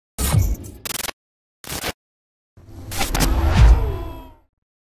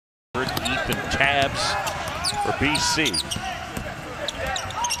Ethan Tabs for BC.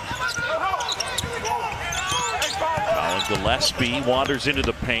 Colin Gillespie wanders into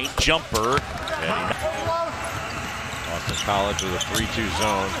the paint. Jumper. Boston College with a 3-2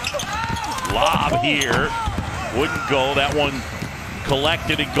 zone. Lob here. Wouldn't go. That one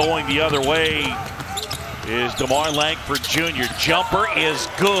collected and going the other way is DeMar Langford Jr. Jumper is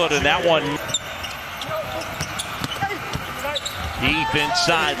good, and that one deep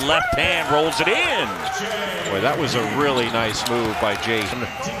inside, left hand rolls it in. Boy, that was a really nice move by Jason.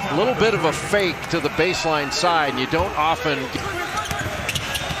 A little bit of a fake to the baseline side, and you don't often.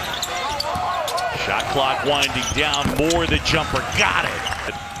 Shot clock winding down. Moore, the jumper, got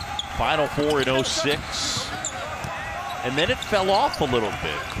it. Final four in 06. And then it fell off a little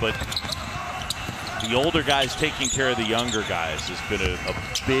bit, but the older guys taking care of the younger guys has been a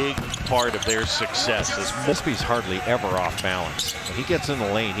big part of their success. Gillespie's hardly ever off balance. When he gets in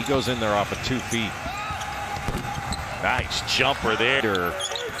the lane, he goes in there off of 2 feet. Nice jumper there.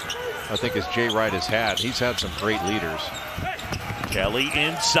 I think as Jay Wright has had, he's had some great leaders. Kelly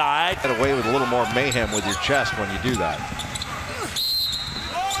inside. Get away with a little more mayhem with your chest when you do that.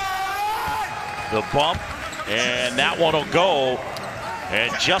 The bump, and that one will go.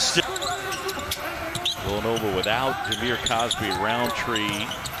 And Justin Villanova without Jameer Cosby, Roundtree,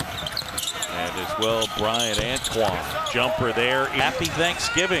 and as well Brian Antoine. Jumper there. Happy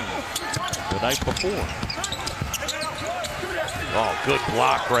Thanksgiving the night before. Oh, good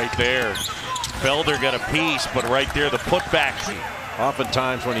block right there. Felder got a piece, but right there the putback.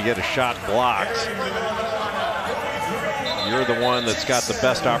 Oftentimes when you get a shot blocked, you're the one that's got the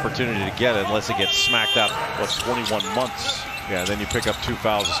best opportunity to get it unless it gets smacked out. What's 21 months? Yeah, then you pick up 2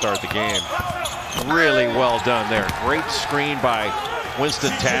 fouls to start the game. Really well done there. Great screen by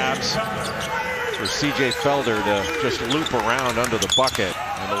Winston Tabs for C.J. Felder to just loop around under the bucket.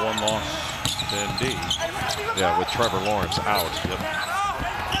 And the one loss to ND. Yeah, with Trevor Lawrence out. Yep.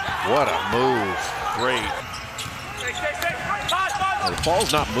 What a move. Great. Well, the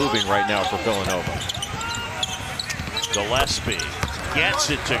ball's not moving right now for Villanova. Gillespie gets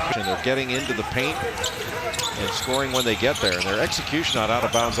it to. And they're getting into the paint and scoring when they get there. And their execution out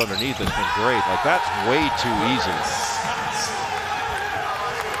of bounds underneath has been great. Like, that's way too easy.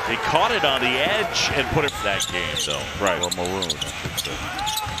 They caught it on the edge and put it that game, though. Right. Or maroon, I should say.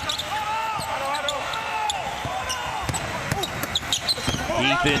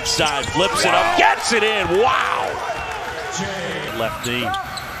 Heath inside, flips it up, gets it in. Wow. Left knee.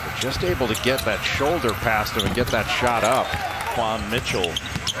 They're just able to get that shoulder past him and get that shot up. Quan Mitchell.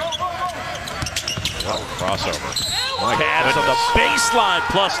 What a crossover. My Pass on the baseline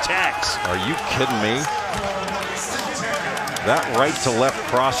plus Tex. Are you kidding me? That right to left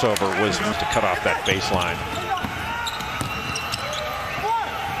crossover was to cut off that baseline.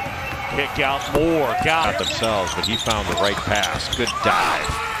 Kick out Moore. Got it themselves, but he found the right pass. Good dive.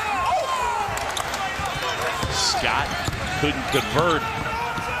 Scott couldn't convert.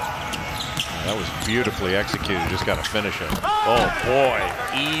 That was beautifully executed. Just got to finish it. Oh boy,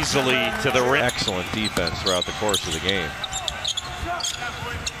 easily to the rim. Excellent defense throughout the course of the game.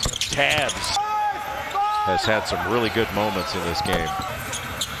 Tabs has had some really good moments in this game.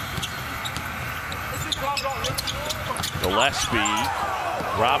 Gillespie,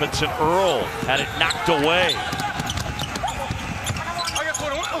 Robinson-Earl had it knocked away.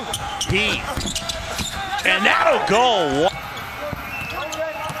 Heath, and that'll go.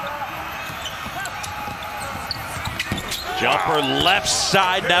 Jumper left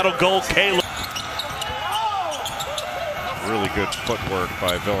side, that'll go. Caleb. Really good footwork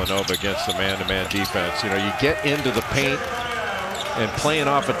by Villanova against the man-to-man defense. You know, you get into the paint and playing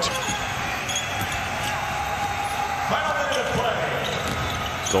off a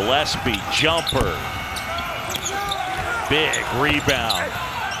Gillespie jumper. Big rebound.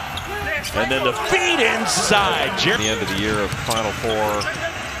 And then the feed inside. At the end of the year of Final Four,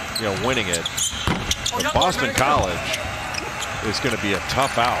 you know, winning it. But Boston College is going to be a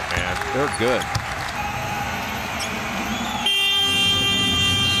tough out, man. They're good.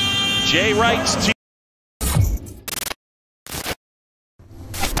 Jay Wright's team.